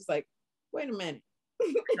there I'm just like, wait a minute.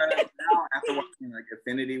 Now after watching like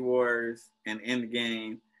Infinity Wars and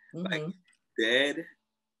Endgame, like dead.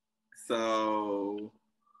 So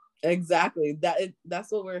exactly.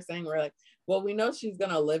 That's what we're saying. We're like, well, we know she's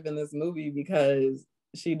gonna live in this movie because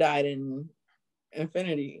she died in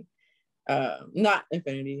Infinity. Not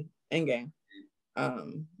Infinity, Endgame.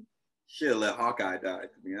 Should have let Hawkeye die,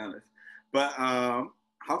 to be honest. But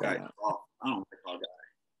Hawkeye is off. I don't like Hawkeye.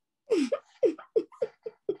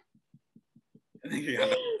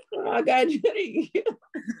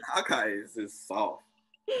 Hawkeye is just soft.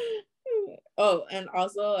 Oh, and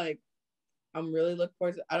also like I'm really looking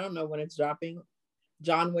forward to, I don't know when it's dropping,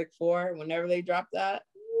 John Wick 4, whenever they drop that.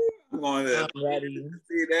 I'm ready.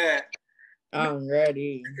 See that. I'm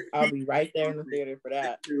ready. I'll be right there in the theater for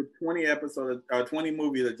that. 20 episodes or 20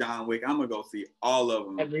 movies of John Wick. I'm gonna go see all of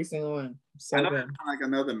them. Every single one. So I know good. It's like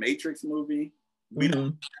another Matrix movie. We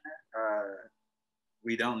don't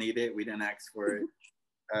need it. We didn't ask for it.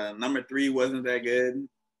 Number 3 wasn't that good.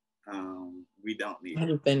 We don't need it. I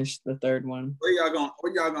haven't finished the third one.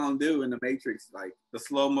 What y'all gonna do in the Matrix? Like the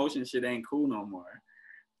slow motion shit ain't cool no more.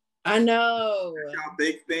 I know. That's y'all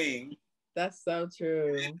big thing. That's so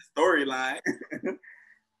true. Storyline.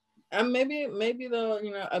 And maybe they'll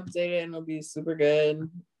update it and it'll be super good.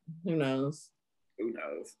 Who knows?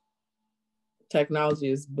 Technology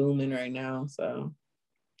is booming right now, so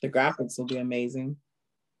the graphics will be amazing.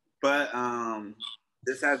 But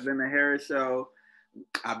this has been the Harris Show.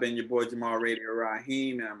 I've been your boy Jamal Radio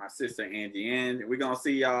Raheem and my sister Angie Ang. We're gonna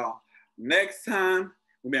see y'all next time.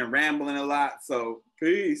 We've been rambling a lot, so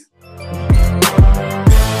peace.